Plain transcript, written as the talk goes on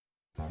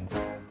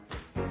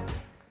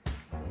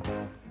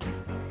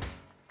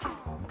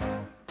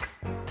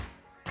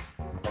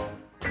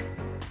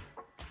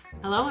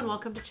Hello and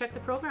welcome to Check the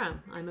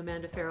Program. I'm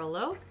Amanda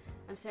Farrell-Lowe.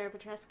 I'm Sarah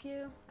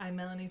Petrescu. I'm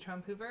Melanie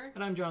Trump-Hoover.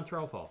 And I'm John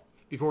Threlfall.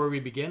 Before we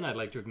begin, I'd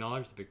like to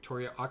acknowledge that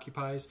Victoria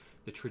occupies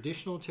the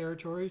traditional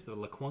territories of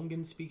the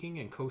Lekwungen-speaking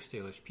and Coast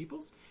Salish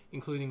peoples,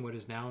 including what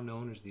is now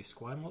known as the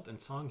Esquimalt and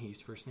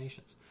Songhees First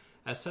Nations.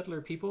 As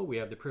settler people, we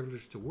have the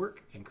privilege to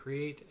work and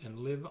create and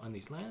live on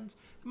these lands,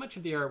 and much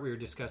of the art we are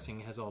discussing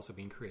has also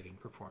been created and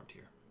performed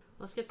here.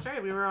 Let's get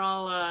started.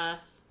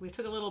 We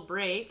took a little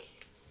break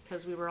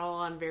because we were all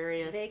on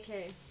various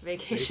vacations.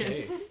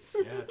 Vacay.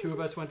 Yeah, two of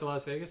us went to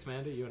Las Vegas.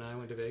 Amanda, you and I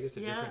went to Vegas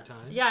at different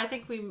times. Yeah, I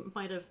think we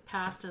might have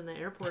passed in the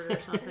airport or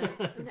something.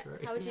 That's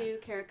right. How would you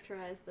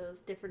characterize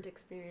those different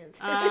experiences?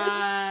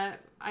 I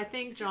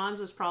think John's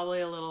was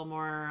probably a little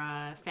more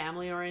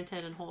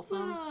family-oriented and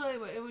wholesome. Well,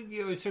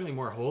 it was certainly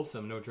more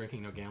wholesome. No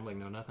drinking, no gambling,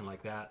 no nothing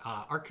like that.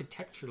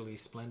 Architecturally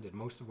splendid.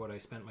 Most of what I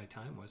spent my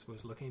time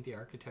was looking at the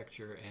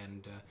architecture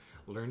and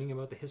learning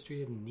about the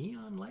history of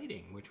neon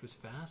lighting, which was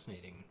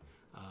fascinating.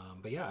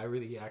 But yeah, I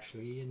really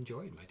actually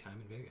enjoyed my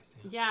time in Vegas.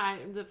 Yeah,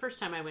 the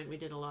first time I went, we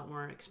did a lot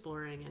more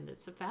exploring, and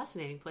it's a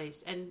fascinating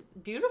place and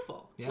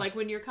beautiful. Yeah. Like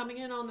when you're coming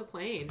in on the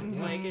plane,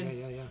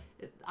 Yeah.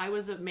 I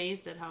was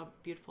amazed at how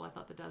beautiful I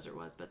thought the desert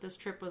was. But this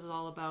trip was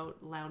all about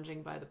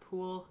lounging by the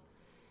pool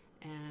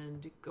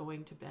and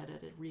going to bed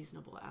at a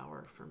reasonable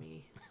hour for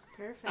me.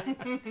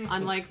 Perfect.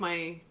 Unlike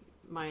my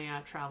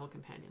travel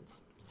companions.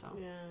 So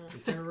Yeah.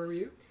 And Sarah, where were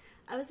you?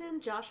 I was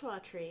in Joshua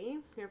Tree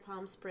near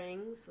Palm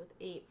Springs with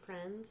 8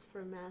 friends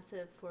for a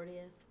massive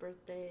 40th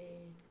birthday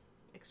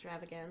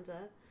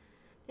extravaganza.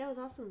 Yeah, it was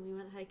awesome. We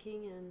went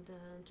hiking in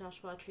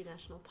Joshua Tree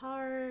National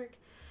Park.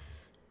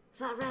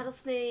 Saw a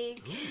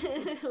rattlesnake.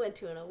 Went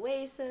to an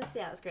oasis.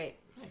 Yeah, it was great.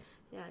 Nice.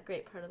 Yeah,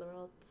 great part of the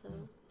world. So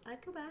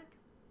I'd go back.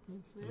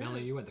 Nice. Yeah.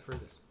 Melanie, you went the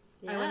furthest.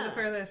 Yeah. I went the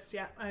furthest,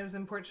 yeah. I was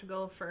in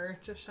Portugal for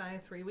just shy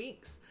of 3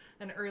 weeks.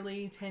 An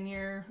early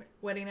 10-year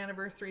wedding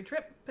anniversary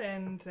trip,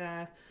 and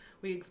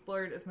we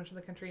explored as much of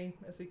the country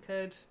as we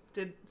could.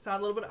 Saw a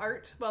little bit of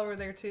art while we were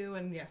there too,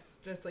 and yes,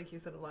 just like you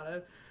said, a lot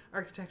of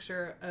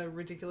architecture, a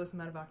ridiculous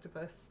amount of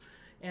octopus,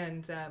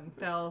 and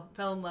fell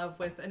in love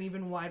with an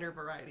even wider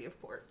variety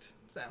of port.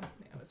 So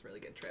yeah, it was a really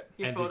good trip.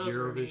 your And did photos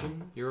were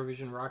amazing.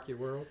 Eurovision rock your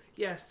world?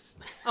 Yes.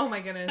 Oh my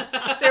goodness.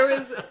 There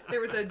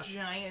was a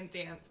giant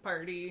dance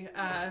party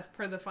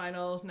for the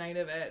final night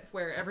of it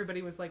where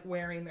everybody was like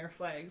wearing their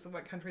flags of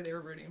what country they were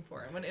rooting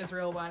for. And when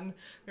Israel won,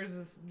 there's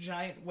this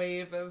giant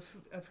wave of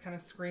kind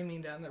of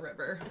screaming down the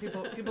river.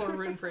 People were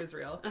rooting for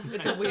Israel.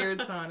 It's a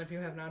weird song if you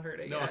have not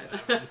heard it yet.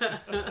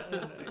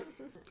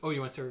 Nice. Oh,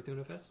 you went to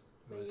Uno Fest?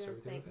 What do you guys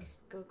think?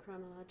 Go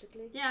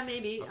chronologically? Yeah,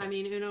 maybe. Okay. I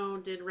mean, Uno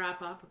did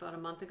wrap up about a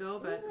month ago,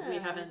 but we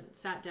Yeah. haven't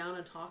sat down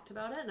and talked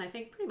about it. And I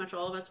think pretty much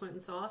all of us went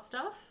and saw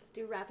stuff. Let's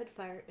do rapid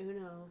fire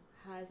Uno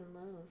highs and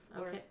lows.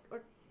 Okay.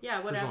 Or Yeah,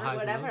 Personal whatever.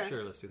 highs and lows? whatever.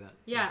 Sure, let's do that.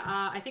 Yeah,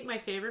 I think my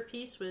favorite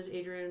piece was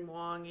Adrian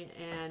Wong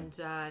and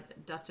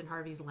Dustin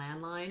Harvey's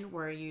Landline,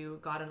 where you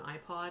got an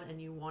iPod and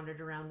you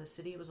wandered around the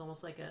city. It was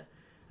almost like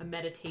a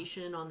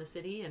meditation on the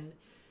city, and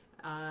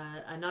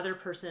another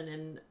person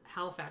in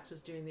Halifax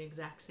was doing the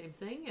exact same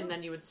thing, and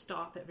then you would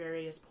stop at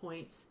various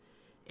points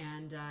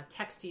and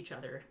text each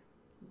other,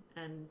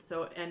 and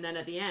then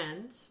at the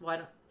end,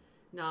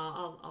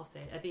 I'll say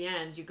it. At the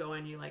end, you go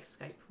and you like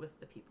Skype with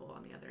the people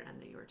on the other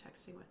end that you were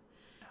texting with,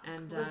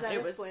 and was that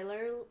it a was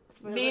spoiler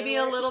maybe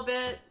a alert? little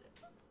bit,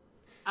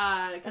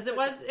 because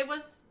That's it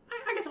was.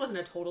 I guess it wasn't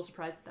a total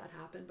surprise that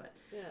happened, but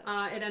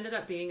Yeah. it ended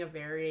up being a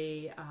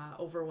very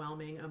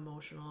overwhelming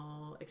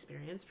emotional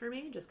experience for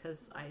me, just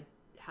because I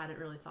hadn't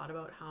really thought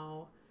about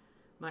how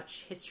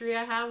much history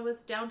I have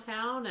with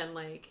downtown, and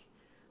like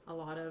a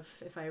lot of,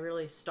 if I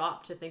really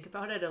stopped to think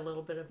about it, a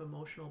little bit of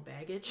emotional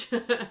baggage.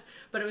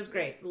 But it was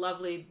great.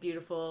 Lovely,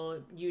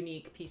 beautiful,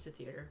 unique piece of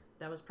theater.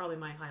 That was probably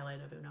my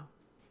highlight of Uno.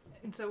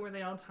 And so were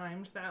they all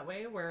timed that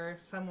way where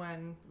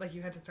someone, like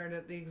you had to start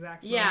at the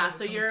exact moment Yeah, that so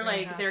someone's you're gonna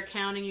like, have- they're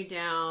counting you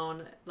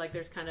down, like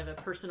there's kind of a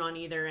person on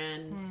either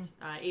end.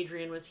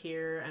 Adrian was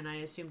here, and I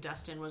assume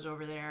Dustin was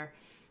over there,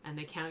 and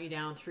they count you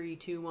down 3,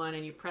 2, 1,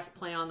 and you press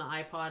play on the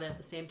iPod at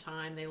the same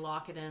time. They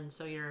lock it in,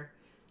 so you're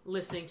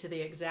listening to the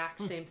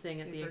exact same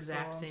thing at the Super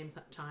exact cool. same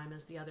time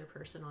as the other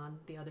person on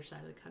the other side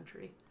of the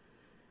country.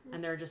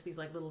 And there are just these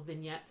like little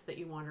vignettes that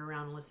you wander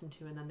around and listen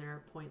to, and then there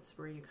are points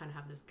where you kind of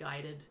have this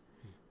guided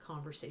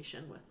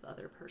conversation with the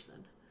other person,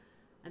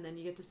 and then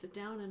you get to sit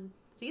down and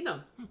see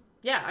them.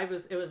 Yeah, it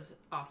was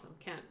awesome.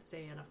 Can't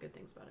say enough good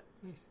things about it.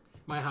 Nice.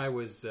 My high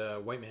was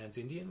White Man's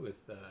Indian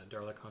with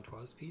Darla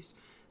Contois' piece,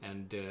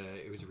 and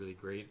it was a really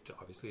great,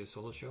 obviously a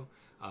solo show,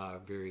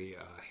 very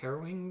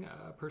harrowing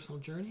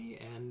personal journey,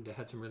 and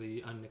had some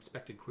really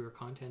unexpected queer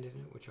content in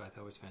it, which I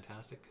thought was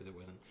fantastic, because it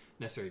wasn't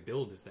necessarily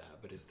billed as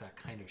that, but it's that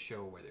kind of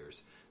show where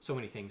there's so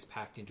many things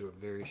packed into a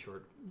very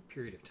short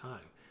period of time.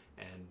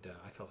 And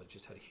I felt it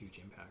just had a huge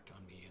impact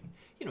on me.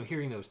 And,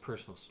 hearing those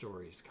personal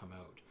stories come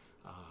out,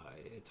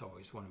 it's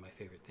always one of my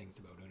favorite things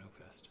about Uno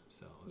Fest.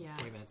 So, Yeah.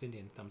 White Man's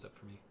Indian, thumbs up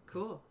for me.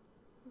 Cool.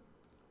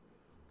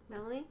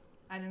 Melanie?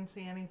 I didn't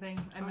see anything.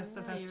 I missed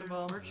the yeah, you're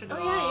festival. in Portugal.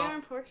 Oh, yeah, you're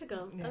in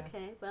Portugal. Yeah.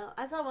 Okay, well,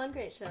 I saw one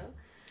great show.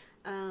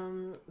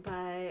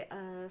 by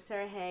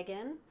Sarah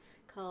Hagen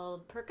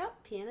called Perk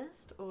Up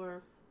Pianist,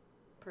 or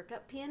Perk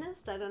Up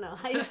Pianist. I don't know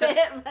how you say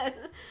it, but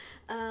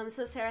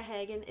so Sarah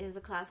Hagen is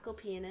a classical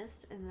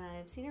pianist, and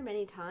I've seen her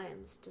many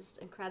times. Just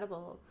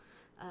incredible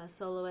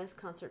soloist,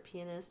 concert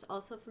pianist,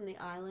 also from the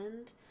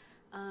island.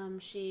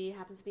 She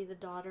happens to be the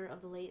daughter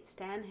of the late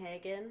Stan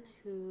Hagen,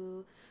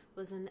 who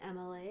was an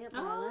MLA of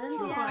Ireland.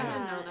 Oh, Yeah, I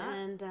didn't know that.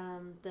 And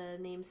the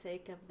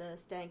namesake of the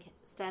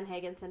Stan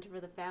Hagen Center for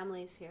the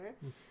Families here,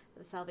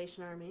 the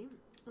Salvation Army.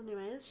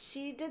 Anyways,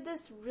 she did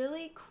this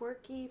really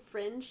quirky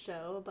fringe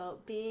show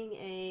about being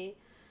a,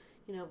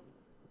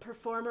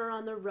 performer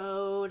on the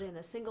road and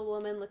a single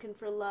woman looking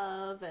for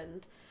love,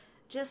 and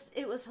just,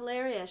 it was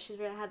hilarious. She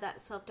had that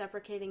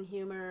self-deprecating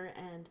humor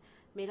and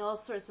made all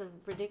sorts of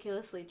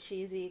ridiculously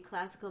cheesy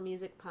classical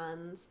music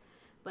puns,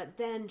 but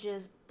then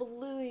just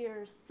blew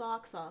your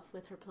socks off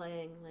with her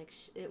playing. Like,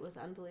 it was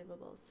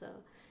unbelievable. So,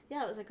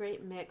 yeah, it was a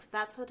great mix.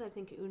 That's what I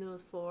think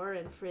Uno's for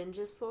and Fringe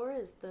is for,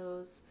 is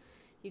those,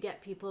 you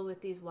get people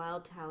with these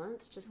wild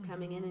talents just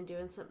coming in and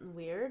doing something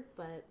weird,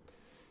 but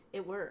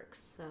it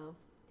works. So,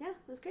 yeah,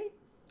 it was great.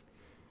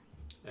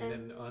 And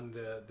then on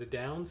the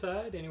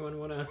downside, anyone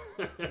want to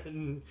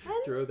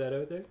throw that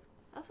out there?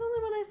 That's the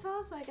only one I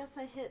saw, so I guess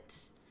I hit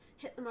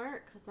the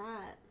mark with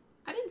that.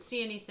 I didn't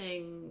see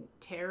anything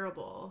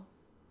terrible.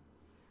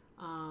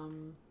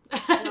 John. I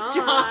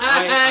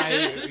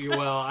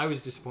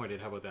was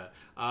disappointed. How about that?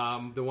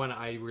 The one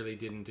I really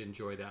didn't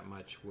enjoy that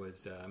much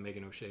was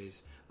Megan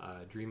O'Shea's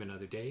Dream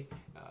Another Day.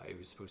 It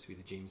was supposed to be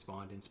the James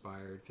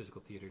Bond-inspired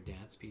physical theater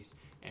dance piece,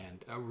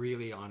 and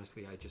really,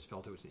 honestly, I just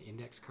felt it was an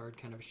index card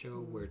kind of a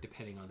show where,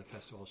 depending on the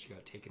festival she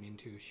got taken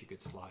into, she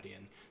could slot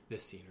in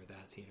this scene or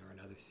that scene or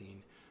another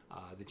scene.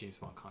 The James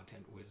Bond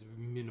content was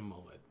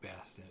minimal at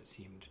best, and it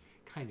seemed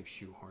kind of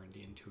shoehorned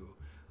into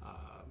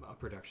a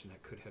production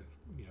that could have,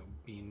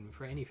 been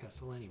for any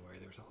festival anywhere.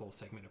 There was a whole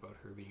segment about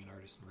her being an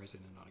artist in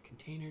resident on a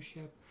container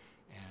ship,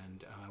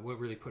 and what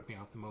really put me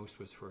off the most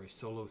was, for a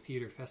solo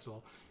theater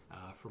festival,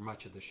 for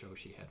much of the show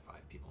she had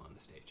 5 people on the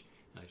stage,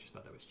 and I just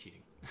thought that was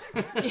cheating.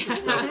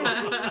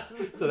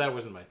 so that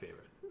wasn't my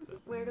favorite. So,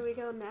 Where do we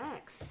go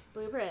next?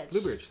 Blue Bridge.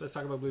 Blue Bridge. Let's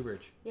talk about Blue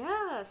Bridge.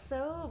 Yeah,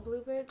 so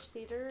Blue Bridge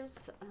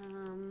Theaters,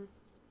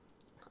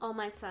 All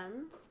My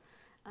Sons,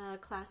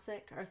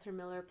 classic Arthur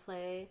Miller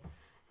play,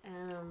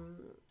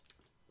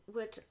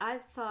 which I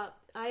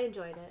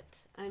enjoyed it.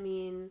 I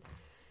mean,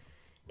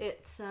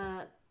 it's,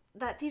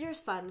 that theater's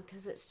fun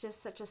because it's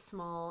just such a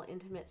small,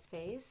 intimate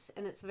space,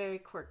 and it's a very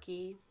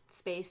quirky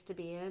space to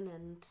be in,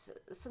 and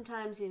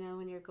sometimes,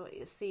 when you're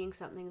seeing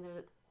something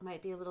that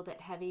might be a little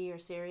bit heavy or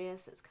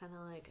serious, it's kind of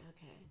like,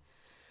 okay,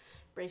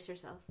 brace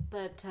yourself.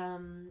 But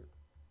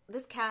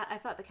I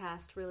thought the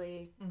cast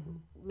really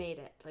made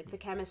it. Like, the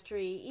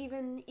chemistry,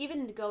 even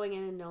going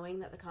in and knowing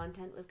that the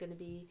content was going to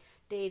be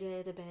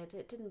dated a bit,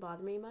 it didn't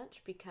bother me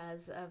much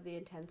because of the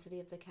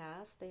intensity of the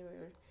cast. They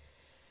were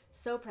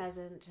so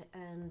present,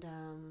 and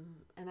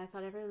I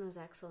thought everyone was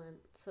excellent.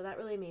 So that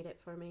really made it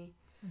for me.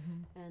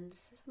 And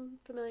some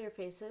familiar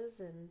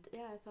faces, and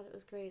yeah, I thought it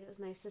was great. It was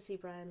nice to see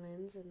Brian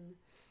Linz in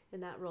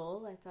that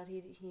role. I thought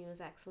he was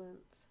excellent.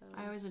 So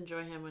I always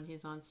enjoy him when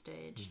he's on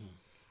stage.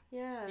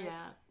 Yeah,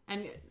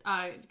 and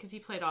because he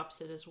played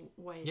opposite his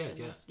wife.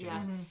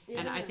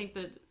 And I think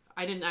that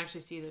I didn't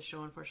actually see this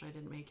show. Unfortunately, I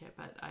didn't make it,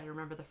 but I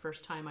remember the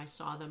first time I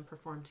saw them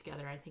perform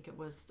together. I think it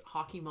was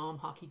Hockey Mom,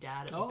 Hockey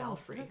Dad at the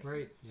Belfry.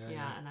 Right.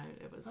 Yeah, and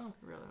it was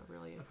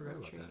really I forgot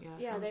about treat. that.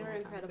 Yeah, they were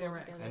time. incredible They were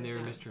together. And they were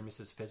Mr. and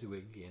Mrs.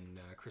 Fezziwig in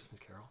Christmas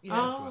Carol.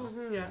 Yeah. As well.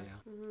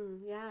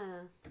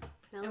 Yeah.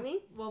 Melanie?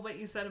 Well, what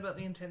you said about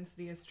the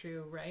intensity is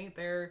true, right?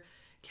 Their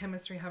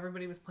chemistry, how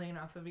everybody was playing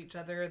off of each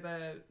other,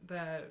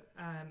 the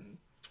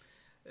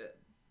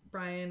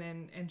Brian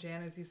and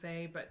Jan, as you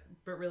say, but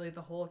really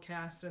the whole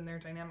cast and their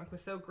dynamic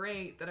was so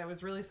great that I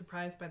was really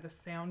surprised by the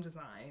sound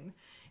design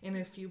in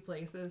a few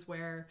places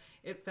where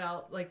it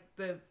felt like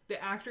the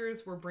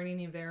actors were bringing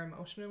you there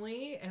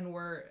emotionally and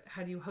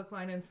had you hook,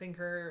 line, and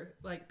sinker,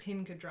 like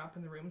pin could drop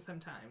in the room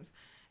sometimes.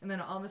 And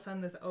then all of a sudden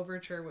this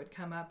overture would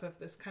come up of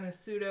this kind of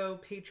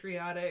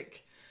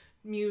pseudo-patriotic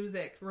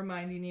music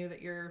reminding you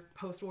that you're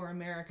post-war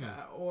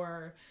America,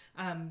 or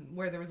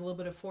where there was a little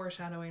bit of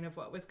foreshadowing of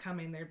what was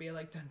coming. There'd be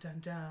like dun dun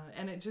dun,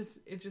 and it just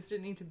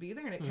didn't need to be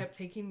there, and it kept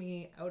taking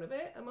me out of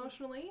it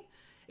emotionally.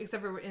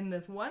 Except for in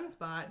this one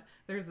spot,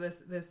 there's this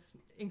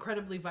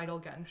incredibly vital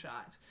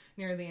gunshot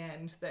near the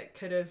end that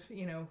could have,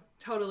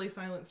 totally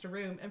silenced a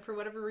room. And for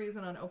whatever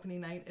reason, on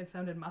opening night, it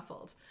sounded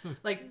muffled,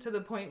 like to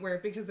the point where,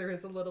 because there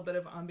is a little bit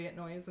of ambient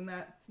noise in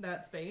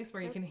that space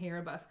where you can hear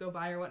a bus go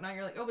by or whatnot,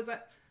 you're like, oh,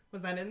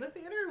 was that in the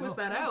theater? Was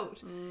that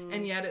out?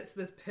 And yet it's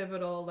this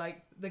pivotal,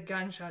 like, the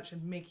gunshot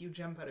should make you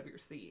jump out of your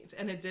seat.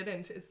 And it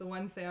didn't. It's the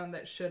one sound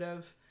that should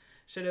have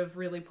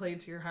really played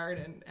to your heart,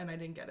 and I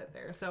didn't get it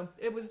there. So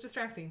it was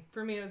distracting.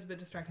 For me, it was a bit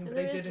distracting, but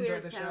I did enjoy the show. There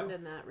is weird sound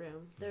in that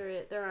room.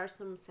 There are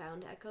some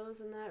sound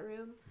echoes in that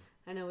room.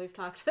 I know we've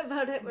talked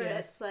about it, where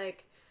it's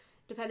like,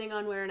 depending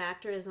on where an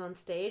actor is on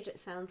stage, it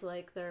sounds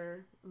like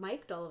they're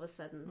mic'd all of a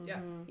sudden. Yeah.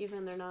 Even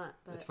when they're not.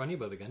 But It's funny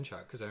about the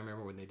gunshot, because I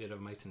remember when they did Of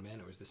Mice and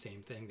Men, it was the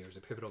same thing. There was a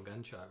pivotal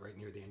gunshot right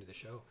near the end of the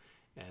show.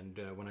 And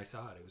when I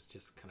saw it, it was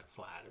just kind of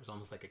flat. It was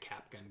almost like a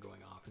cap gun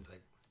going off. And it's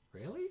like,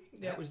 really?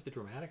 Yeah. That was the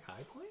dramatic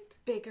high point?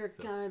 bigger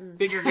guns.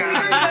 Bigger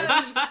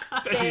guns!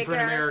 Especially for an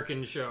Bigger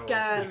American show.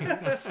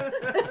 guns.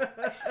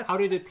 How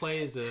did it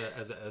play as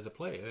a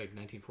play? Like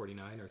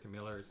 1949, Arthur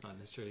Miller, it's not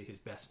necessarily his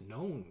best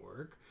known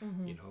work.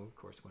 You know, of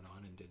course, went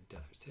on and did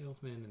Death of a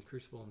Salesman and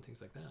Crucible and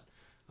things like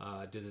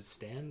that. Does it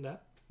stand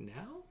up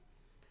now?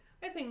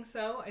 I think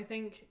so. I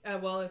think,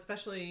 well,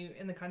 especially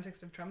in the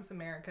context of Trump's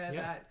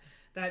America,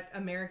 that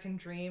American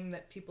dream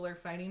that people are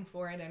fighting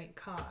for at any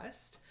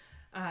cost,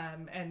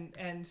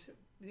 and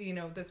you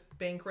know, this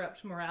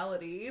bankrupt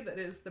morality that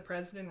is the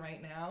president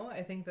right now.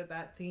 I think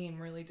that theme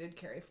really did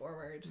carry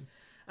forward.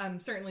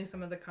 Certainly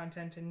some of the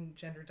content and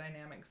gender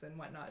dynamics and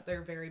whatnot,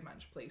 they're very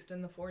much placed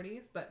in the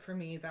 40s, but for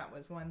me, that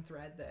was one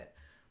thread that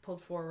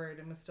pulled forward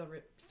and was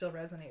still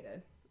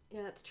resonated.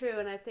 Yeah, it's true,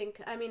 and I think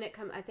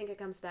it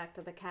comes back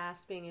to the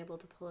cast being able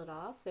to pull it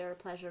off. They're a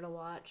pleasure to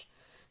watch.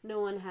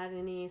 No one had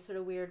any sort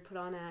of weird put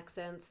on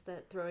accents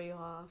that throw you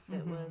off.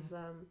 It was,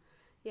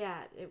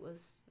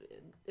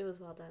 it was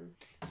well done.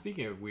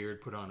 Speaking of weird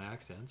put on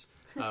accents,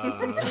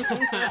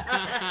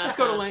 let's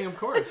go to Langham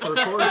Court for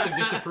a chorus of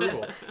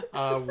disapproval,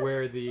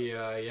 where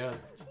the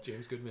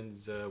James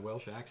Goodman's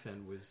Welsh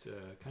accent was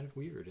kind of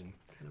weird and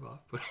kind of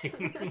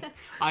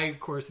off-putting.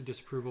 Chorus of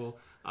disapproval.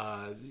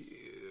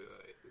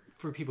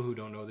 For people who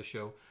don't know the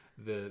show,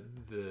 the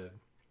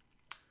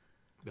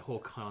whole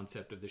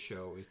concept of the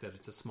show is that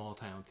it's a small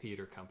town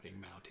theater company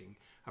mounting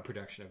a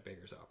production of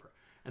Beggar's Opera.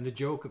 And the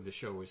joke of the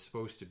show is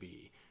supposed to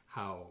be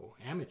how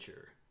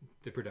amateur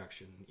the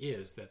production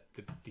is that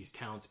these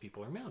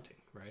townspeople are mounting,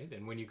 right?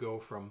 And when you go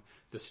from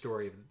the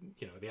story of,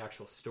 you know, the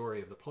actual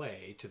story of the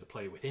play to the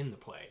play within the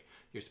play,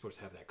 you're supposed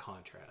to have that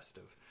contrast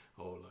of,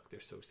 oh, look, they're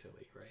so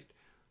silly, right?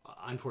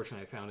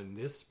 Unfortunately, I found in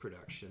this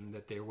production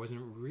that there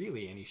wasn't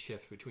really any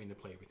shift between the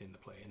play within the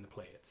play and the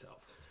play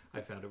itself. I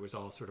found it was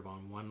all sort of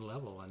on one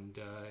level, and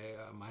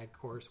my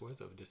chorus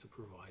was of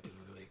disapproval. I didn't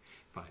really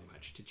find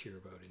much to cheer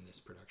about in this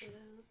production.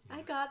 Yeah.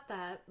 I got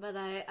that, but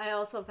I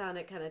also found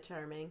it kind of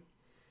charming.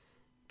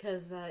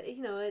 Because,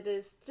 you know, it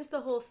is just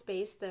the whole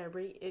space there.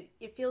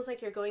 It feels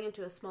like you're going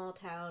into a small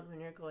town when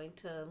you're going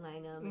to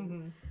Langham.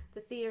 And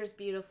the theater's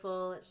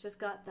beautiful. It's just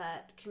got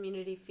that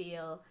community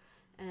feel.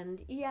 And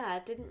yeah,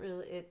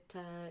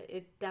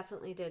 it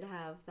definitely did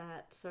have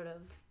that sort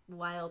of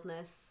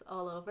wildness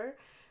all over,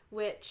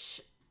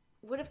 which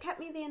would have kept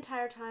me the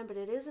entire time, but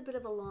it is a bit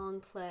of a long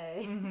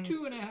play.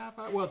 2.5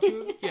 hours. Well,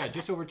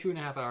 just over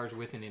 2.5 hours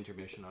with an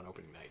intermission on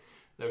opening night.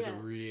 That was a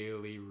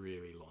really,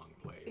 really long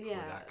play for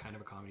that kind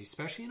of a comedy,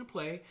 especially in a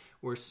play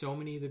where so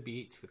many of the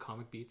beats, the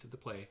comic beats of the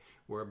play,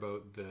 were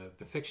about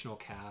the fictional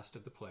cast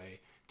of the play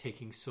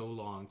taking so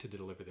long to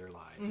deliver their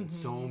lines and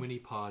so many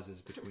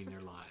pauses between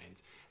their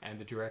lines, and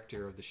the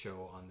director of the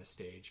show on the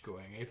stage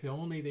going, if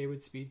only they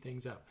would speed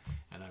things up.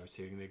 And I was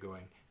sitting there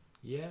going,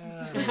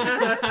 yeah.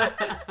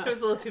 It was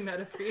a little too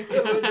meta for you.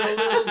 It was a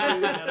little too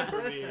meta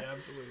for me,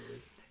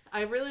 absolutely.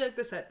 I really like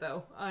the set,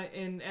 though,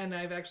 and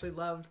I've actually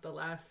loved the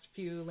last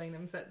few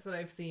Langham sets that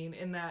I've seen,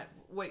 in that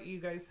what you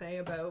guys say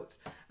about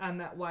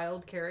that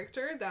wild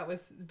character, that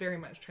was very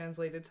much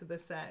translated to the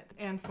set.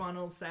 Anne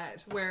Swannell's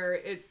set, where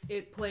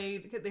it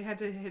played, they had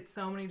to hit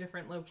so many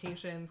different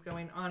locations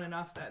going on and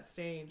off that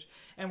stage,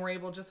 and we're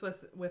able, just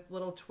with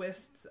little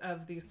twists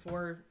of these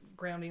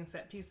foregrounding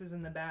set pieces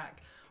in the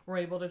back, we're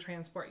able to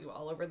transport you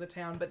all over the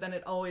town. But then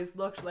it always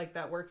looked like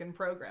that work in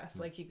progress,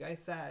 like you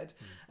guys said.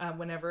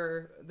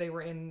 Whenever they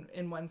were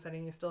in one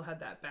setting, you still had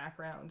that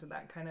background,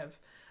 that kind of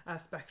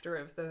specter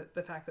of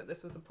the fact that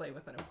this was a play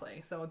within a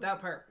play. So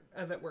that part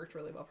of it worked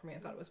really well for me. I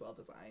thought it was well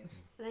designed.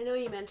 And I know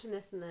you mentioned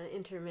this in the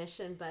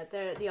intermission, but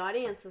the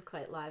audience was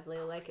quite lively.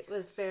 Like,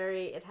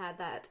 it had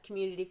that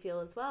community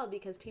feel as well,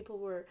 because people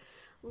were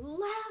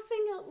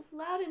laughing out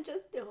loud and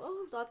just,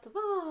 lots of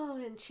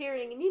and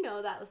cheering,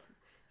 and that was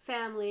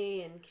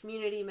family and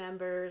community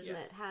members, and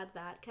it had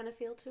that kind of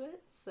feel to it.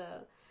 So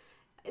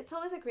it's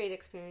always a great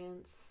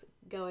experience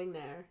going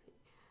there.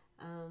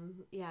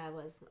 I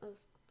was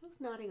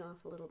nodding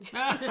off a little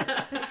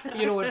bit.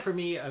 You know what, for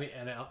me, I mean,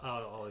 and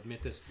I'll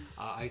admit this,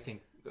 I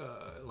think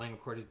Langham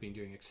Court has been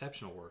doing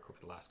exceptional work over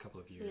the last couple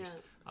of years,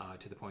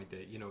 to the point that,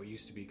 it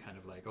used to be kind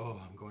of like,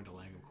 oh, I'm going to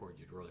Langham Court,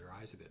 you'd roll your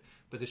eyes a bit.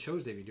 But the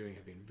shows they've been doing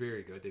have been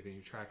very good. They've been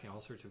attracting all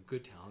sorts of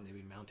good talent. They've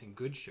been mounting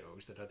good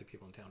shows that other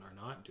people in town are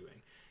not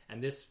doing.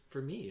 And this,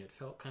 for me, it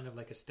felt kind of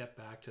like a step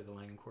back to the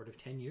Langham Court of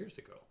 10 years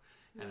ago,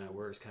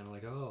 where it's kind of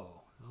like,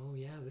 oh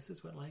yeah, this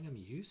is what Langham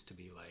used to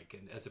be like,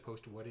 and as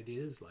opposed to what it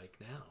is like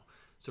now.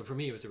 So for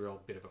me, it was a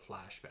real bit of a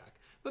flashback.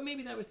 But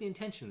maybe that was the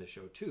intention of the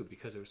show, too,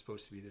 because it was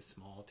supposed to be this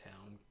small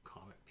town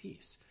comic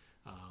piece.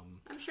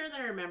 I'm sure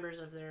there are members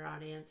of their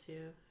audience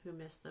who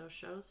miss those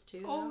shows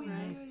too. Oh, though, yeah,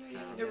 right? yeah.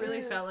 It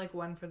really felt like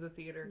one for the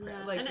theater crowd.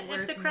 Yeah. Like, And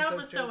where if the some of crowd those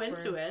was so jokes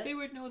into were. it, They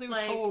were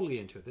like- totally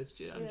into it. It's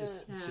just,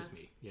 it's Yeah. just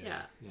me.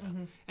 Yeah. Yeah.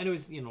 And it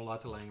was,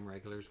 lots of Langham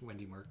regulars,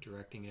 Wendy Merck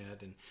directing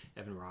it, and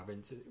Evan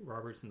Roberts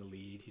in the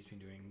lead. He's been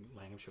doing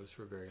Langham shows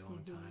for a very long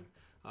time.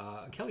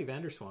 Kelly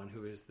Vanderswan,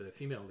 who is the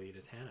female lead,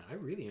 is Hannah. I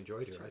really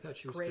enjoyed her. I thought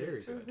she was great.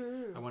 very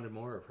good. I wanted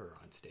more of her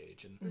on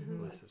stage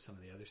and less of some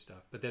of the other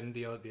stuff. But then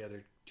the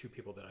other two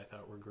people that I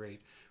thought were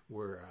great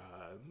were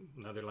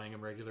another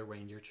Langham regular,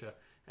 Wayne Yurcha,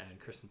 and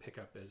Kristen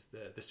Pickup as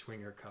the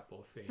swinger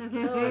couple. I thought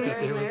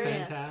they were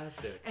hilarious.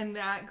 fantastic. And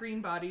that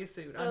green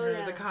bodysuit on Oh, her,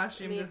 yeah. the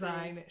costume Amazing.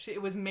 design,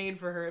 it was made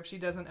for her. If she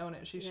doesn't own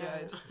it, she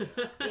Yeah. should.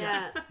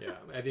 Yeah. Yeah,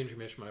 at the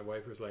intermission, my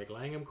wife was like,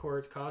 "Langham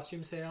Court's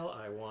costume sale.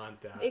 I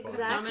want that."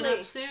 Exactly. Coming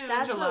up soon.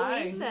 That's what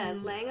July. we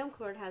said. Langham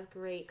Court has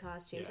great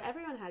costumes. Yeah.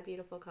 Everyone had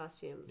beautiful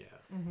costumes.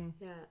 Yeah.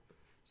 Yeah.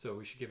 So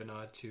we should give a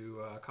nod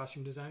to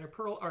costume designer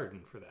Pearl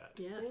Arden for that.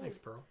 Yes. Thanks,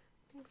 Pearl.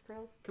 Thanks,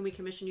 Pearl. Can we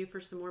commission you for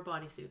some more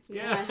bodysuits?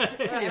 Yeah.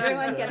 Can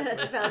everyone get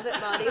a velvet The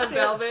bodysuit?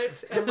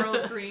 velvet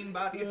emerald green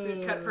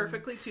bodysuit cut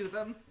perfectly to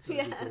them.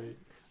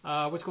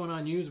 Yeah. What's going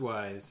on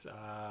news-wise?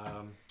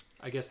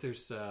 I guess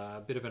there's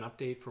a bit of an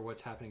update for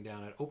what's happening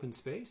down at Open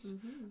Space.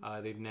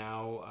 They've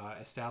now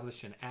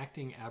established an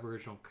acting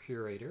Aboriginal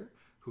curator,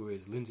 who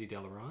is Lindsay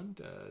Delarond,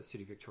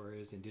 City of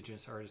Victoria's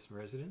Indigenous Artist in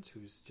Residence,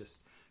 whose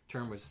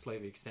term was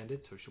slightly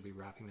extended, so she'll be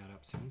wrapping that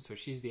up soon. So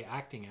she's the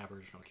acting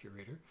Aboriginal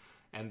curator.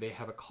 And they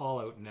have a call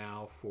out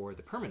now for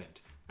the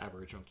permanent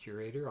Aboriginal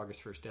curator,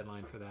 August 1st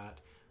deadline for that,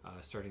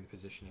 starting the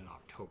position in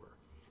October.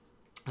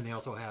 And they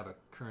also have a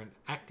current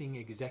acting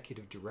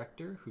executive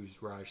director,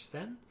 who's Raj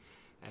Sen.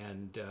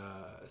 And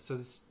so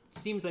this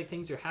seems like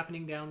things are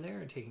happening down there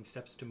and taking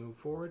steps to move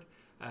forward.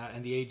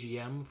 And the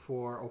AGM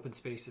for Open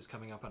Space is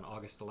coming up on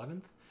August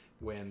 11th,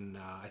 when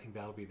I think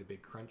that'll be the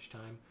big crunch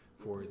time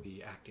for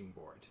the acting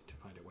board to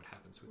find out what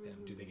happens with them.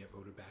 Do they get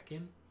voted back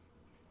in?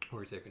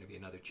 Or is there going to be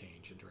another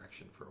change in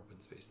direction for Open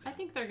Space then? I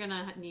think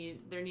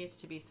there needs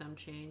to be some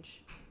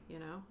change.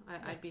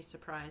 I'd be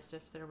surprised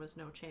if there was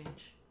no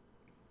change.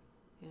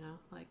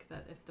 Like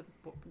that if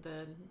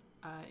the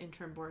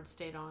interim board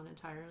stayed on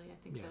entirely. I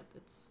think that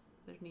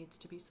there needs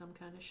to be some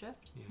kind of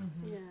shift. Yeah.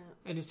 Yeah.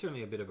 And it's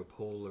certainly a bit of a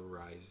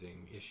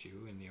polarizing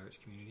issue in the arts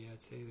community,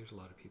 I'd say. There's a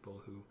lot of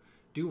people who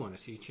do want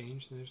to see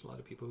change, and there's a lot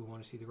of people who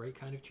want to see the right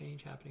kind of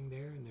change happening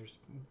there, and there's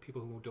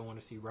people who don't want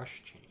to see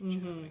rush change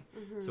happening.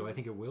 So I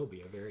think it will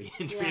be a very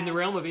in the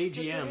realm of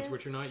AGMs,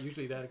 which are not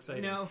usually that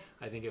exciting. No.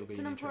 I think it'll be It's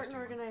an important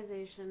interesting one.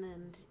 organization,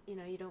 and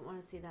you don't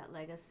want to see that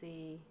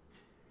legacy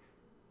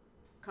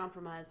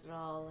compromised at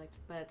all.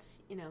 But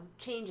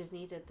change is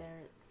needed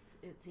there.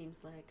 It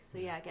seems like so.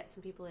 Yeah, get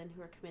some people in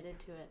who are committed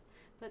to it.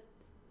 But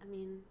I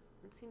mean,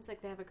 it seems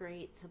like they have a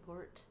great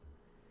support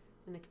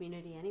in the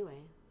community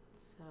anyway.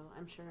 So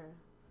I'm sure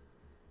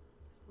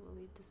it will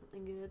lead to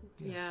something good.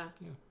 Yeah.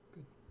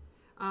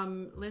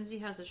 Good. Lindsay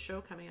has a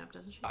show coming up,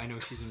 doesn't she? I know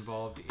she's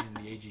involved in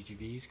the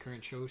AGGV's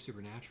current show,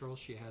 Supernatural.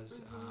 She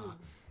has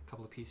a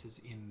couple of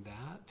pieces in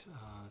that,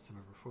 some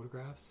of her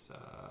photographs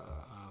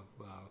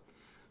of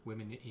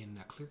women in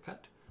clear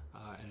cut,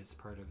 and it's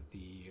part of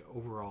the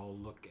overall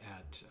look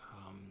at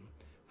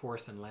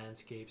forests and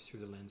landscapes through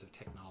the lens of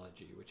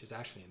technology, which is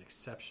actually an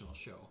exceptional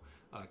show.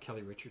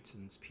 Kelly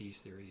Richardson's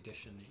piece, their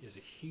edition, is a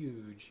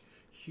huge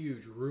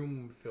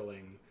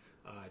room-filling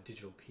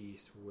digital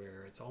piece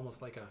where it's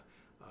almost like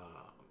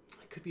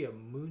it could be a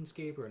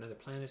moonscape or another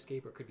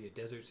planetscape, or it could be a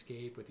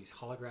desertscape with these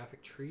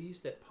holographic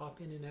trees that pop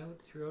in and out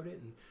throughout it,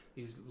 and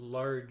these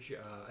large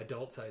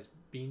adult-sized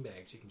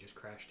beanbags you can just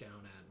crash down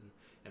at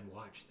and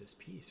watch this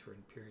piece for a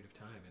period of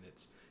time, and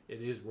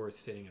it is worth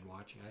sitting and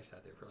watching. I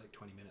sat there for like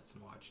 20 minutes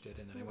and watched it,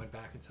 and then I went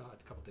back and saw it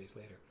a couple days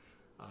later.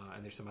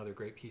 And there's some other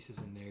great pieces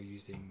in there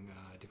using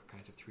different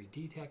kinds of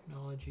 3D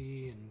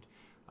technology, and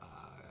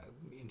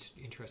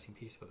interesting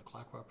piece about the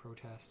Clackwa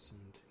protests,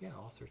 and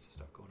all sorts of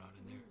stuff going on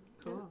in there.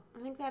 Cool.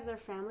 I think they have their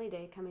family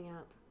day coming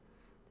up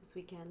this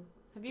weekend.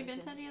 Have you been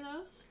to any of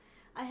those?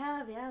 I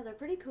have, yeah. They're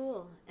pretty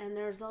cool, and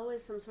there's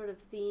always some sort of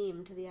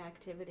theme to the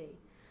activity.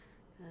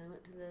 I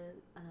went to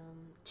the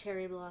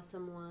cherry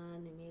blossom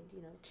one. They made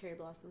cherry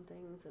blossom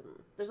things, and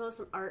there's always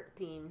some art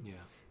theme. Yeah.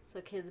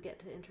 So kids get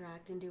to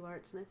interact and do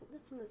arts, and I think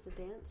this one is a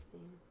dance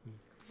theme.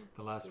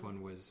 The last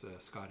one was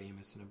Scott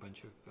Amos and a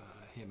bunch of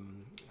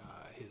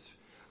his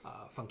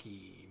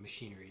funky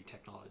machinery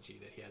technology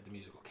that he had, the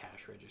musical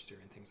cash register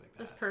and things like It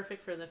was that.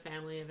 perfect for the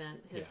family event.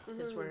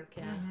 His work,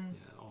 yeah.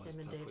 All Him his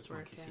and stuff Dave's was work,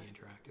 Monkey C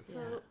Interactive. So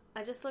Yeah.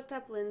 I just looked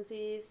up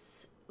Lindsay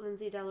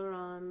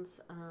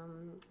Delarond's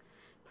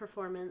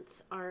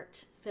performance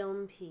art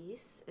film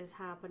piece is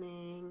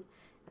happening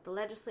at the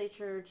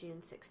legislature June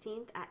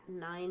 16th at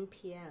 9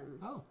 p.m.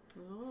 Oh,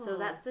 So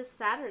that's this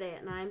Saturday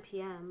at 9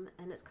 p.m.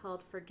 and it's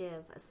called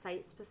Forgive, a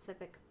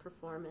site-specific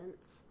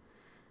performance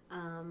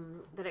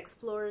that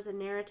explores a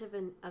narrative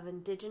of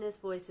Indigenous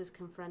voices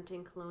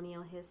confronting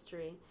colonial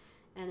history.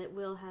 and it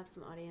will have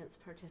some audience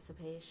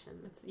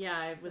participation.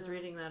 I was So-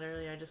 reading that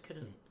earlier. I just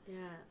couldn't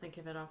Yeah. think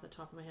of it off the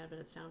top of my head, but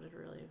it sounded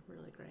really,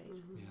 really great.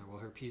 Mm-hmm. Yeah, well,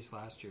 her piece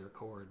last year,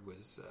 Chord,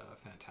 was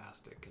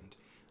fantastic, and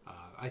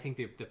I think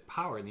the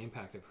power and the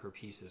impact of her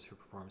pieces, her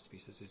performance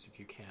pieces, is if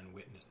you can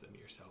witness them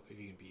yourself, if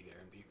you can be there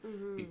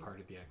and be part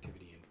of the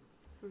activity.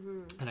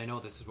 And I know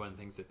this is one of the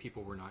things that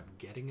people were not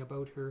getting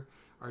about her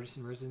artist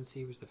in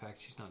residency, was the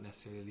fact she's not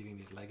necessarily leaving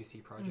these legacy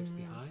projects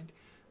behind,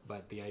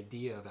 but the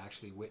idea of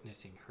actually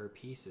witnessing her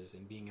pieces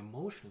and being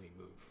emotionally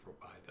moved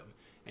by them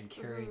and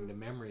carrying the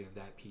memory of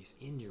that piece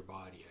in your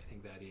body, I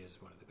think that is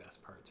one of the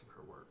best parts of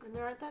her work. And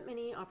there aren't that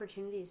many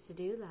opportunities to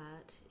do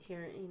that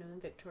here, in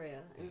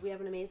Victoria. And we have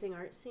an amazing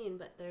art scene,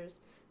 but there's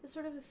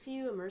sort of a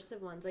few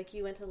immersive ones. Like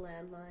you went to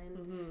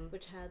Landline,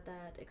 which had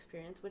that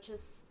experience, which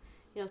is,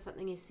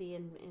 something you see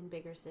in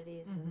bigger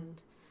cities.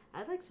 And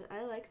I like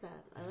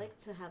that. I like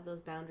to have those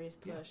boundaries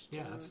pushed.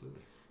 Yeah, and-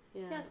 absolutely.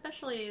 Yeah,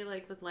 especially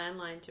like with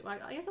Landline too.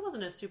 I guess it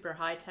wasn't a super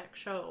high tech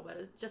show, but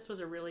it just was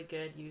a really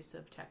good use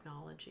of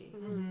technology.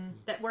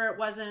 That where it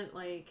wasn't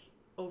like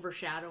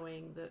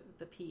overshadowing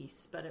the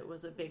piece, but it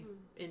was a big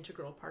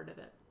integral part of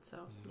it. So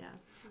yeah.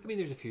 I mean,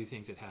 there's a few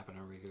things that happen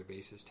on a regular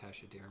basis.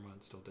 Tasha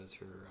Dermont still does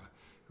her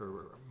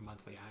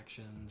monthly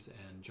actions,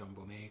 and John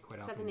Beaumay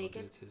quite Is that often the will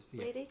naked do his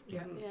lady?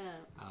 Yeah.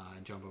 Yeah.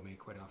 and John Beaumay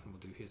quite often will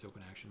do his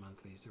open action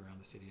monthlies around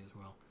the city as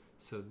well.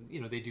 So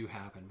they do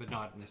happen, but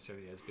not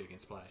necessarily as big and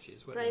splashy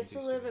as what So I used to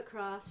Lindsay's live doing.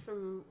 across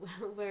from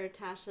where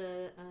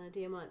Tasha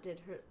Diamant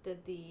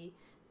did the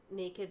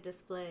naked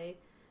display,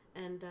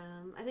 and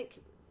I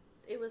think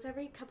it was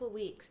every couple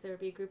weeks there would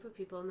be a group of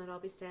people, and they'd all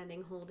be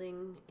standing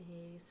holding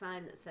a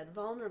sign that said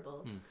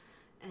 "vulnerable,"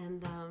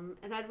 and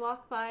I'd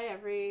walk by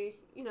every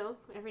now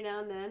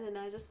and then, and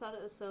I just thought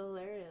it was so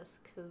hilarious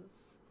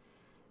because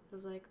I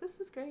was like, "This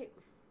is great."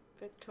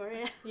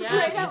 Victoria. Yeah,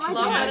 Right I out my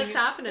love door. that it's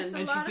happening. There's a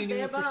And lot she's been of doing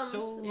bare it for bums so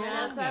long right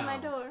outside my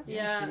now. door.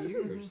 Yeah. For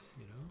years,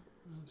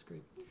 that's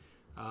great.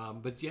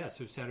 But yeah,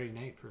 so Saturday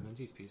night for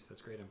Lindsay's piece,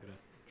 that's great. I'm gonna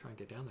try and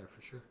get down there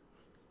for sure.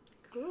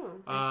 Cool.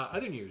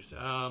 Other news,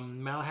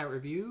 Malahat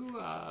Review.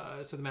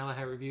 So the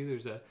Malahat Review,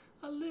 there's a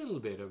little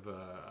bit of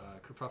a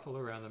kerfuffle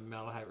around the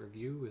Malahat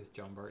Review with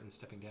John Barton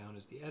stepping down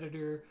as the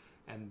editor,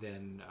 and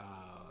then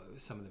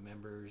some of the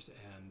members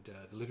and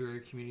the literary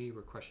community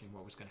were questioning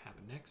what was going to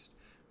happen next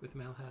with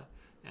Malahat.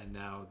 And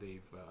now the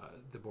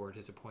board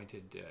has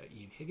appointed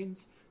Ian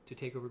Higgins to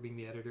take over being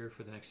the editor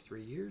for the next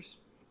 3 years.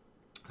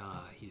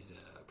 He's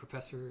a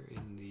professor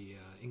in the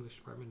English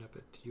department up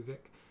at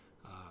UVic,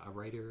 a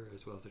writer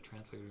as well as a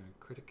translator and a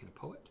critic and a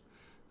poet.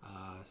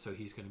 So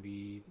he's going to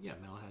be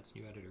Malahat's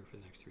new editor for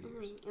the next 3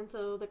 years. And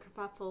so the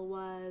kerfuffle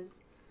was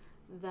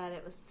that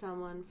it was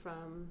someone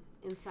from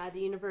inside the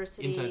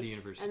university. Inside the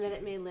university. And that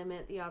it may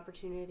limit the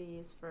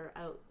opportunities for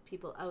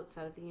people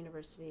outside of the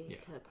university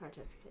to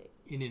participate.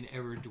 In an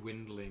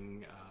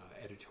ever-dwindling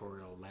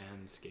editorial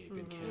landscape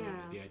in Canada,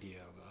 Yeah. the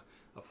idea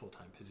of a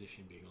full-time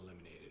position being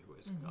eliminated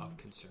was of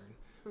concern,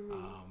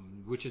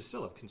 which is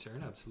still of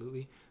concern,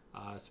 absolutely.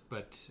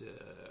 But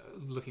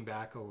looking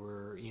back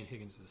over, Ian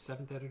Higgins is the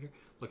 7th editor.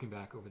 Looking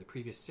back over the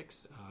previous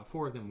 6,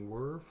 4 of them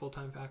were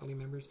full-time faculty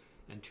members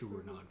and 2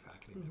 were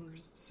non-faculty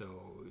members. So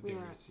there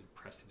is a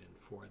precedent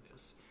for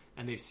this.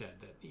 And they've said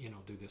that,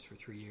 do this for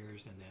 3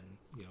 years and then,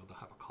 they'll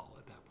have a call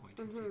at that point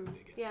and see who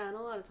they get. Yeah, and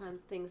a lot of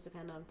times things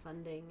depend on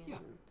funding.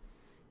 And,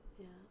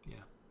 Yeah.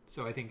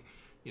 So I think,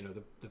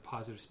 the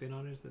positive spin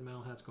on it is that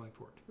Malahat's going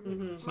forward.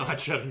 It's not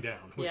shutting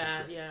down, which is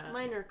Yeah, great. yeah.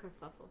 Minor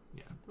kerfuffle.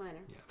 Yeah. Minor.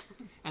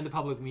 Yeah. And the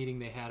public meeting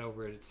they had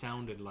over it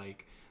sounded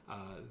like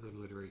the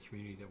literary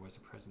community that was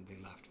present, they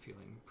left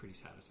feeling pretty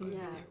satisfied with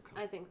the outcome.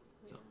 I think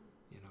So,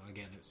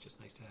 again, it was just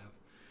nice to have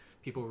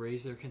people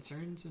raise their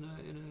concerns in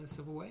a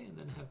civil way and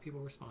then have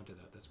people respond to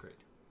that. That's great.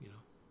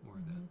 More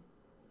of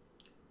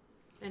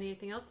that.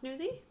 Anything else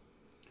newsy?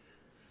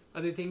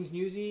 Other things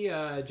newsy,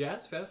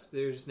 Jazz Fest.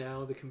 There's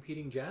now the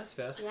competing Jazz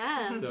Fest.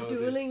 Yeah, So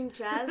dueling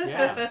jazz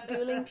Yeah. fest,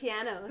 dueling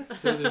pianos.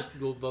 So there's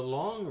the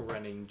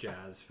long-running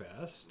Jazz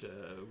Fest,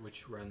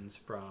 which runs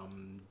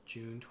from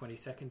June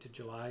 22nd to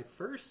July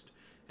 1st.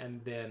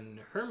 And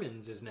then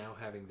Herman's is now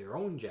having their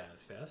own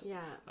Jazz Fest,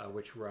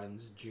 which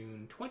runs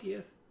June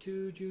 20th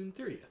to June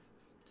 30th.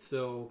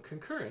 So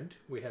concurrent,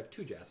 we have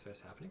 2 Jazz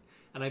Fests happening.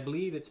 And I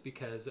believe it's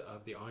because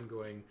of the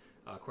ongoing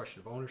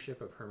question of ownership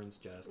of Herman's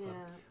Jazz Club.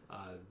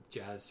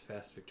 Jazz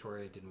Fest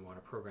Victoria didn't want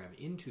to program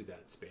into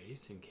that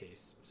space in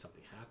case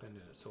something happened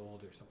and it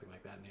sold or something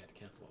like that, and they had to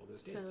cancel all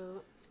those dates.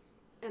 So,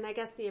 and I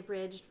guess the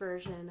abridged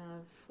version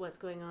of what's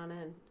going on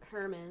in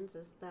Herman's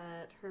is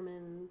that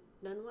Herman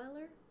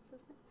Nunweiler, is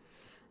his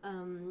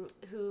name?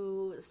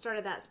 Who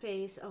started that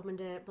space,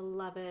 opened it,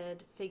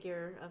 beloved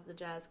figure of the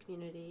jazz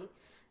community,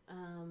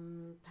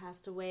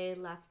 passed away,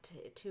 left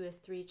to his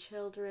 3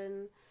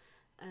 children,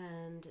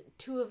 and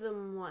 2 of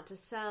them want to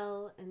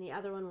sell, and the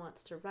other one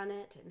wants to run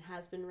it, and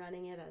has been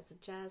running it as a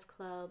jazz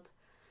club.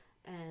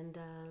 And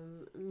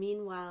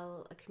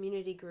meanwhile, a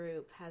community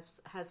group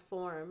has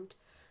formed,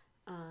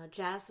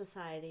 Jazz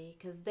Society,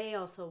 because they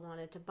also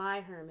wanted to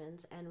buy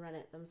Herman's and run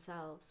it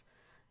themselves.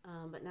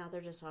 but now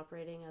they're just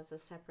operating as a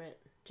separate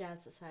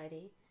jazz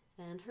society.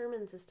 And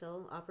Herman's is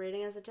still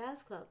operating as a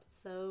jazz club.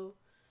 So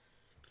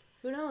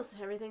who knows?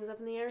 Everything's up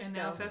in the air And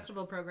still. now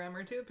festival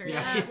programmer too, apparently.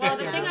 Yeah. Well,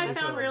 the Yeah. thing I Yeah.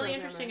 found really Programmer.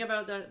 interesting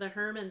about the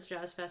Herman's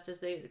Jazz Fest is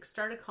they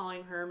started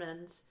calling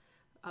Herman's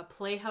a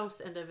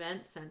playhouse and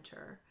event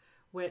center,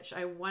 which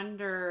I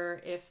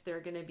wonder if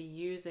they're going to be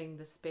using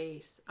the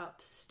space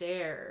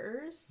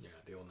upstairs.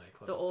 Yeah, the old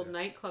nightclub. The up old there.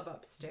 nightclub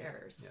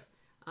upstairs. Yeah.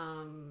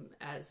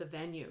 As a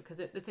venue, because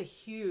it's a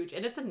huge,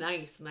 and it's a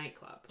nice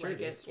nightclub. Sure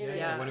like it it's is.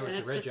 Yeah. When it was and the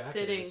it's Red just Jacket,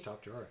 sitting, it was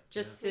top drawer.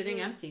 sitting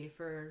empty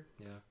for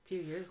Yeah. a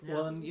few years now.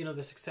 Well, and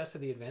the success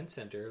of the event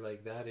center,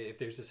 like that, if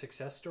there's a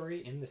success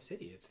story in the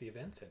city, it's the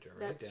event center, right?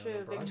 That's down true.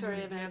 on Broad Victoria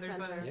Street. Event there's a-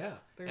 Center. Yeah,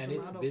 There's and a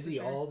it's model busy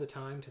for sure. all the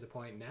time to the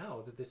point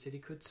now that the city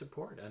could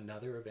support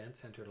another event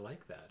center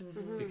like that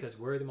Mm-hmm. because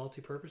where are the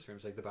multi-purpose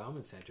rooms? Like the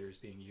Bauman Center is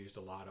being used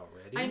a lot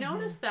already. I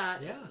noticed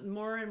that Yeah.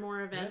 more and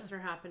more events Yeah. are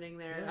happening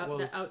there Yeah,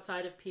 well-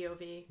 outside of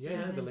POV.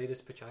 Yeah, the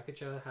latest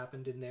Pachakacha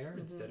happened in there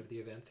instead of the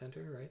event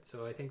center, right?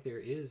 So I think there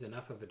is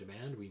enough of a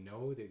demand. We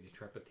know that the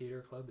Intrepid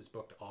Theatre Club is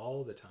booked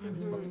all the time.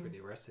 It's booked for the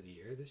rest of the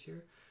year this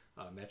year.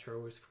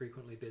 Metro is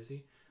frequently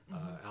busy.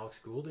 Alex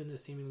Goulden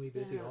is seemingly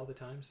busy Yeah. all the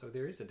time. So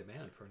there is a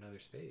demand for another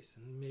space,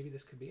 and maybe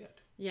this could be it.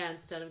 Yeah,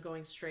 instead of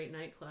going straight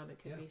nightclub, it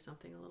could Yeah. be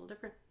something a little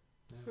different.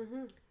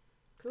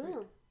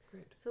 Cool.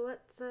 Great. So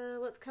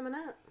what's coming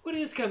up? What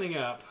is coming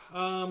up?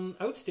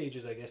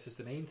 Outstages, I guess, is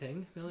the main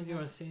thing. Melanie, do you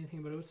want to say anything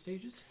about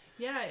Outstages?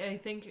 Yeah, I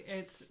think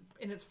it's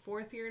in its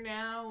 4th year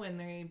now, and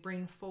they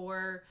bring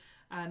 4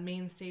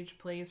 main stage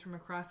plays from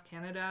across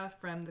Canada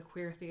from the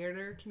queer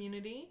theatre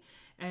community.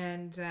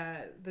 And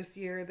this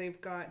year they've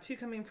got 2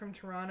 coming from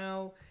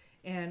Toronto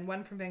and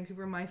 1 from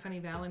Vancouver, My Funny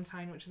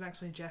Valentine, which is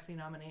actually a Jessie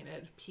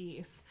nominated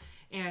piece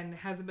and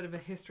has a bit of a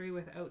history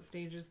with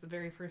Outstages the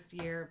very first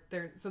year.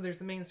 There's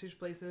the main stage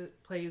plays,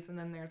 and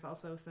then there's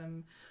also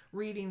some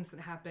readings that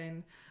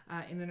happen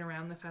in and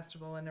around the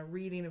festival, and a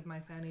reading of My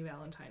Funny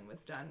Valentine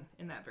was done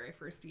in that very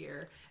first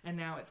year, and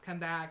now it's come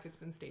back. It's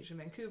been staged in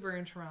Vancouver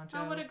and Toronto.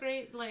 Oh, what a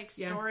great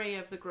Yeah. story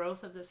of the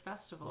growth of this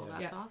festival. Yeah.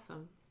 That's Yeah.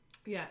 awesome.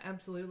 Yeah,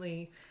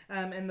 absolutely.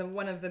 And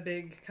one of the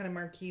big kind of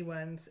marquee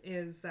ones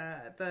is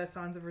the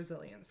Songs of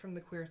Resilience from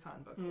the Queer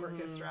Songbook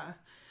Orchestra,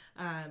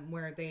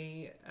 where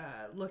they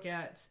look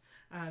at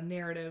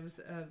narratives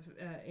of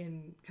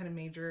in kind of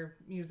major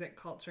music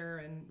culture,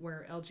 and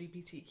where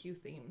LGBTQ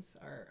themes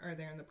are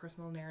there in the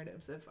personal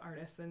narratives of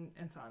artists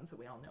and songs that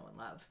we all know and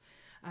love.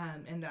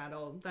 And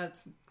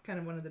that's kind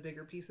of one of the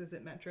bigger pieces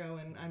at Metro,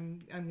 and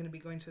I'm going to be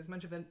going to as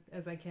much of it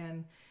as I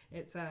can.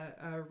 It's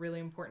a really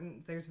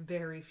important. There's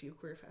very few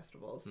queer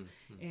festivals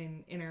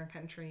in our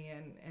country,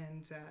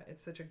 and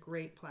it's such a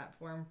great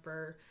platform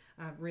for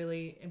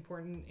really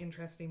important,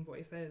 interesting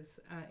voices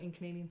in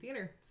Canadian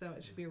theatre. So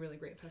it should be a really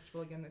great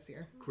festival again this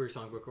year. Queer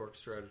Songbook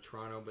Orchestra out of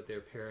Toronto, but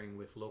they're pairing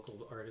with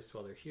local artists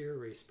while they're here.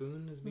 Ray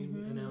Spoon has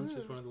been announced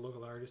as one of the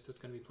local artists that's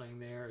going to be playing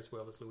there, as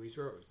well as Louise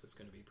Rose that's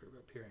going to be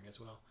appearing as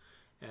well.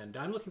 And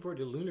I'm looking forward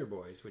to Lunar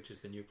Boys, which is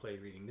the new play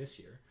reading this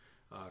year.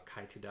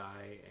 Kai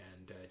Tadai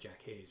and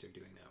Jack Hayes are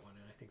doing that one,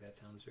 and I think that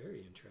sounds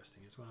very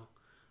interesting as well.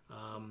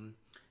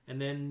 And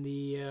then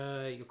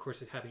of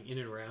course, it's having in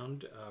and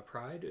around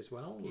Pride as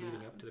well,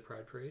 leading up to the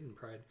Pride Parade and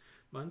Pride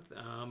Month.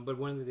 But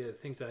one of the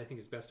things that I think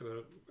is best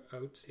about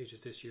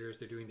Outstages this year is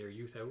they're doing their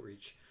youth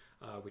outreach,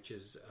 which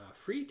is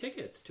free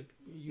tickets to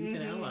youth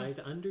and allies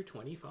under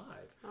 25.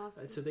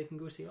 Awesome. So they can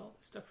go see all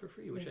this stuff for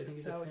free, which Makes I think it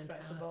is so a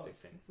accessible. fantastic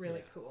It's thing. really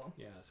Yeah. cool.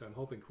 Yeah, so I'm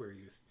hoping queer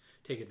youth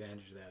take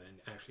advantage of that and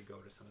actually go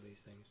to some of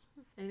these things.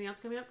 Anything else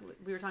coming up?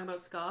 We were talking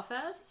about Ska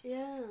Fest.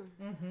 Yeah.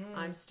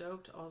 I'm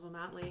stoked. Also,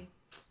 Matley.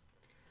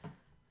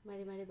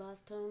 Mighty Mighty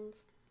Boss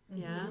Tones.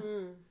 Yeah.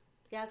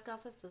 Yeah, Ska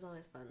Fest is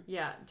always fun.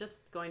 Yeah,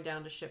 just going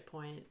down to Ship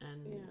Point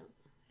and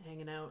Yeah.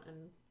 hanging out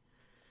and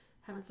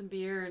having some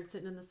beer and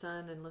sitting in the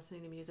sun and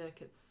listening to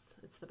music.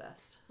 It's the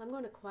best. I'm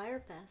going to Choir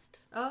Fest.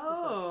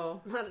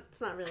 Oh.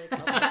 It's not really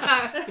cool.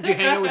 Did you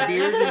hang out with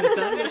beers in the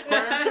sun? With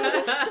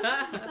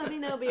There'll be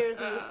no beers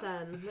in the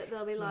sun, but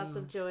there'll be lots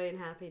of joy and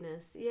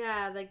happiness.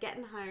 Yeah, the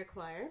Getting Higher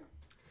Choir,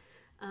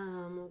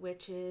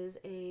 which is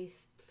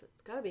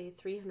it's got to be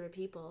 300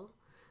 people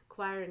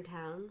choir in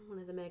town, one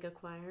of the mega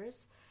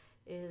choirs,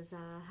 is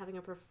having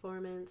a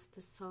performance,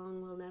 The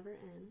Song Will Never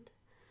End,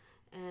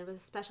 and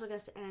with special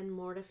guest Anne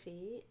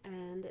Mortifee,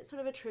 and it's sort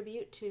of a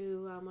tribute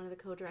to one of the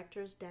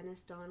co-directors,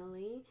 Dennis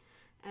Donnelly,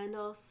 and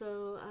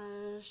also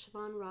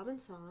Siobhan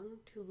Robinson,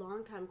 2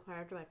 longtime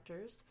choir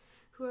directors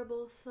who are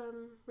both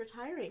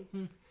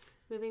retiring,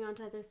 moving on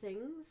to other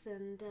things,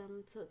 and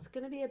so it's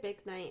going to be a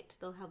big night.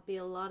 There'll be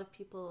a lot of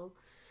people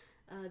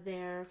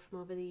there from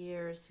over the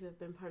years who have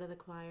been part of the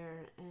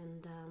choir,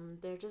 and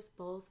they're just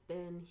both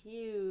been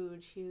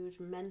huge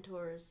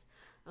mentors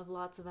of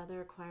lots of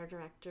other choir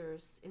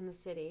directors in the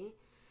city.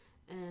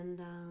 And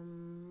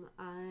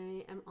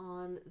I am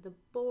on the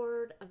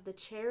board of the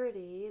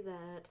charity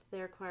that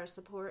their choir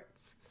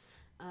supports,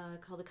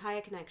 called the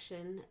Kaya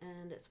Connection,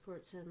 and it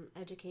supports an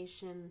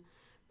education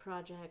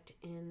project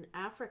in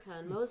Africa,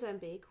 in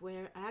Mozambique,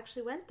 where I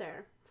actually went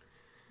there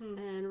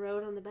and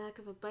rode on the back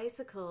of a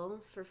bicycle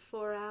for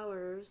 4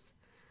 hours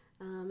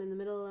in the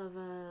middle of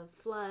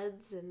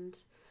floods and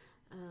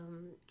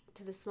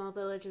to the small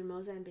village in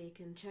Mozambique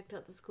and checked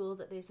out the school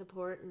that they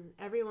support. And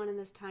everyone in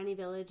this tiny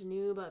village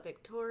knew about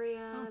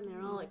Victoria, and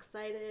they're all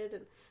excited,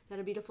 and they had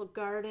a beautiful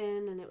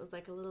garden, and it was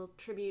like a little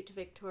tribute to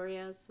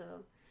Victoria. So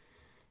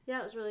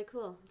yeah, it was really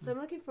cool. So I'm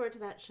looking forward to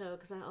that show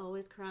because I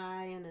always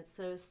cry, and it's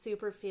so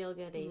super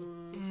feel-goody.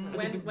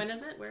 When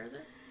is it? Where is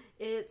it?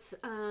 It's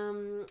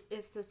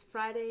this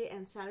Friday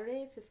and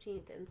Saturday,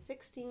 15th and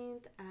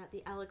 16th at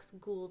the Alex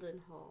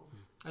Goulden Hall.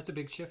 That's a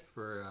big shift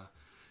for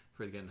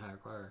the Getting Higher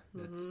Choir.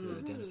 That's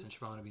Dennis and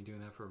Siobhan have been doing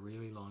that for a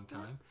really long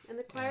time. And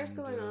the choir's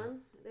going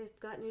on. They've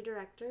got new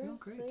directors. Oh,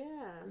 great. So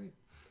yeah. Great.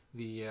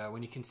 The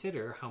when you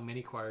consider how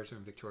many choirs are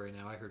in Victoria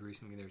now, I heard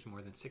recently there's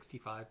more than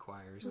 65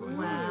 choirs going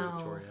on in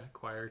Victoria,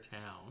 Choir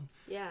Town.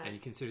 Yeah. And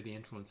you consider the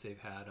influence they've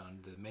had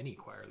on the many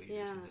choir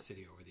leaders in the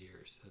city over the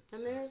years.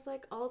 And there's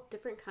like all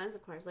different kinds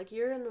of choirs. Like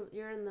you're in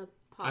the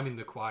pop. I mean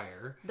the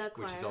choir, The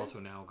which has choir. also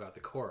now got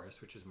the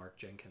chorus, which is Mark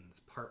Jenkins'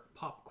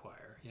 pop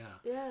choir. Yeah.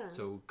 Yeah.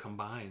 So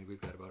combined,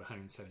 we've got about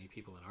 170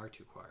 people in our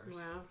two choirs.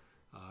 Wow.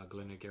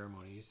 Glenna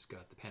Garamoni's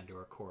got the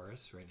Pandora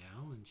chorus right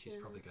now, and she's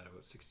probably got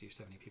about 60 or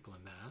 70 people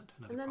in that.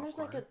 And then there's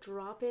like a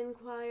drop-in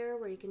choir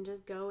where you can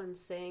just go and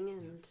sing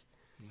and,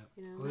 you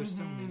know. Oh, there's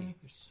so many.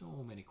 There's so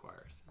many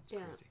choirs. It's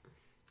crazy.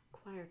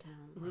 Choir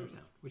Town. Choir Town,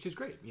 which is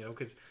great, you know,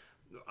 because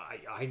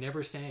I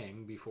never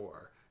sang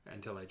before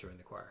until I joined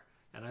the choir,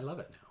 and I love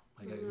it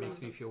now. Like it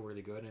makes me feel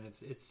really good, and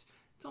it's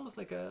almost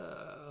like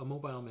a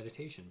mobile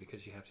meditation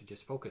because you have to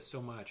just focus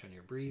so much on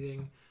your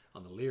breathing,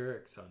 on the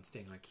lyrics, on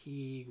staying on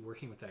key,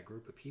 working with that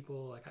group of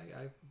people. Like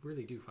I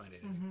really do find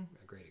it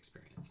a great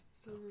experience.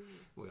 So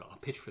I'll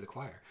pitch for the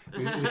choir.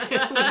 We've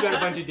got a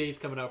bunch of dates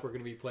coming up. We're going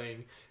to be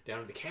playing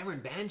down at the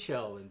Cameron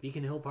Bandshell in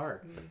Beacon Hill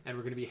Park, and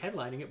we're going to be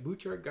headlining at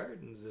Butchart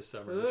Gardens this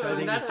summer. Ooh, which I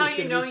think that's is how just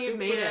you gonna know be you've super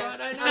made it.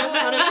 fun. I know.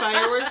 On a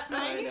fireworks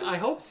night. I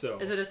hope so.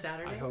 Is it a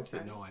Saturday? I hope so.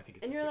 No, I think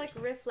it's And a you're like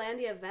Thursday.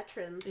 Rifflandia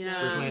veterans. Yeah.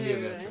 Rifflandia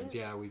Right? veterans,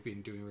 yeah, we've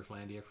been doing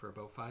Rifflandia for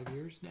about 5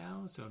 years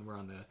now, so and we're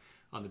on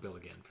the bill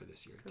again for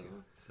this year too.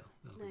 So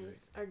that'll be great.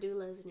 Nice. Our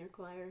doulas in your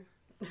choir.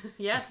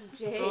 Yes.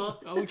 Jay.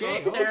 Both, Oh,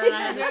 Jay. both Sarah and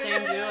I have the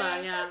same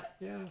doula. Yeah.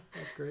 Yeah,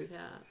 that's great.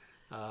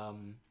 Yeah.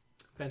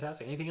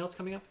 Fantastic. Anything else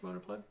coming up you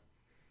want to plug?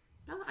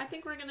 No, I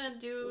think we're gonna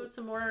do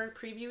some more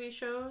previewy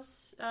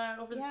shows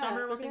over the Yeah,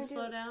 summer. we're We can gonna do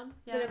slow down.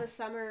 Bit of a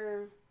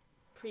summer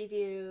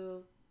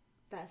preview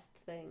fest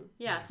thing.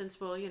 Yeah, since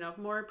we'll,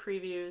 more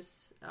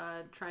previews,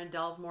 try and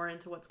delve more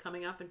into what's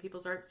coming up in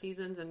people's art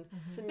seasons and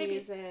Some maybe-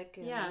 music.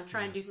 And,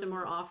 try and do some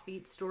more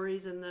offbeat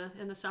stories in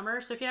the summer.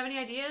 So if you have any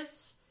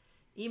ideas,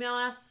 email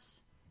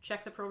us,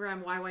 check the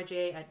program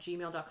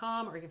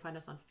yyj@gmail.com, or you can find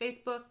us on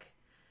Facebook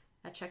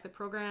at Check the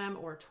Program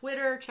or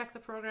Twitter, Check the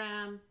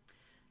Program.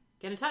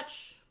 Get in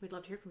touch. We'd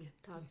love to hear from you.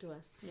 Talk to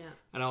us. Yeah.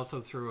 And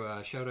also throw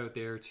a shout out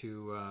there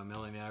to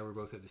Melanie and I were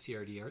both at the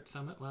CRD Art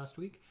Summit last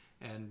week,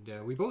 and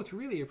we both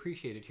really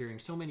appreciated hearing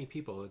so many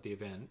people at the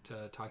event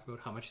talk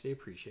about how much they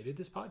appreciated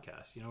this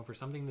podcast. You know, for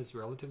something that's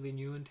relatively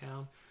new in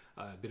town,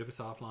 a bit of a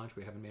soft launch,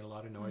 we haven't made a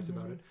lot of noise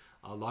about it.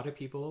 A lot of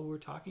people were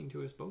talking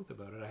to us both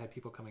about it. I had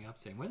people coming up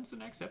saying, "When's the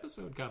next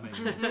episode coming?"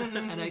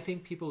 And I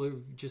think people are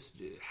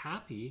just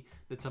happy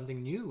that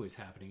something new is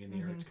happening in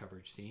the arts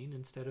coverage scene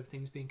instead of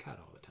things being cut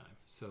all the time.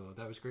 So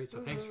that was great.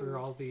 So thanks for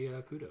all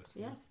the kudos.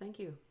 Yes, thank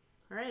you.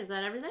 All right, is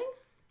that everything?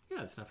 Yeah,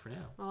 that's enough for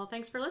now. Well,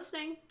 thanks for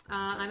listening.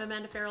 I'm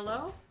Amanda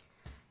Farrell-Lowe.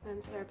 I'm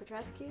Sarah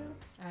Petrescu.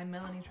 I'm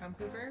Melanie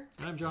Trump-Hoover.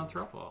 And I'm John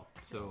Thruffall.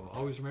 So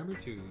always remember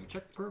to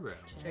check the program.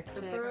 Check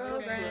The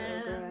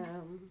program.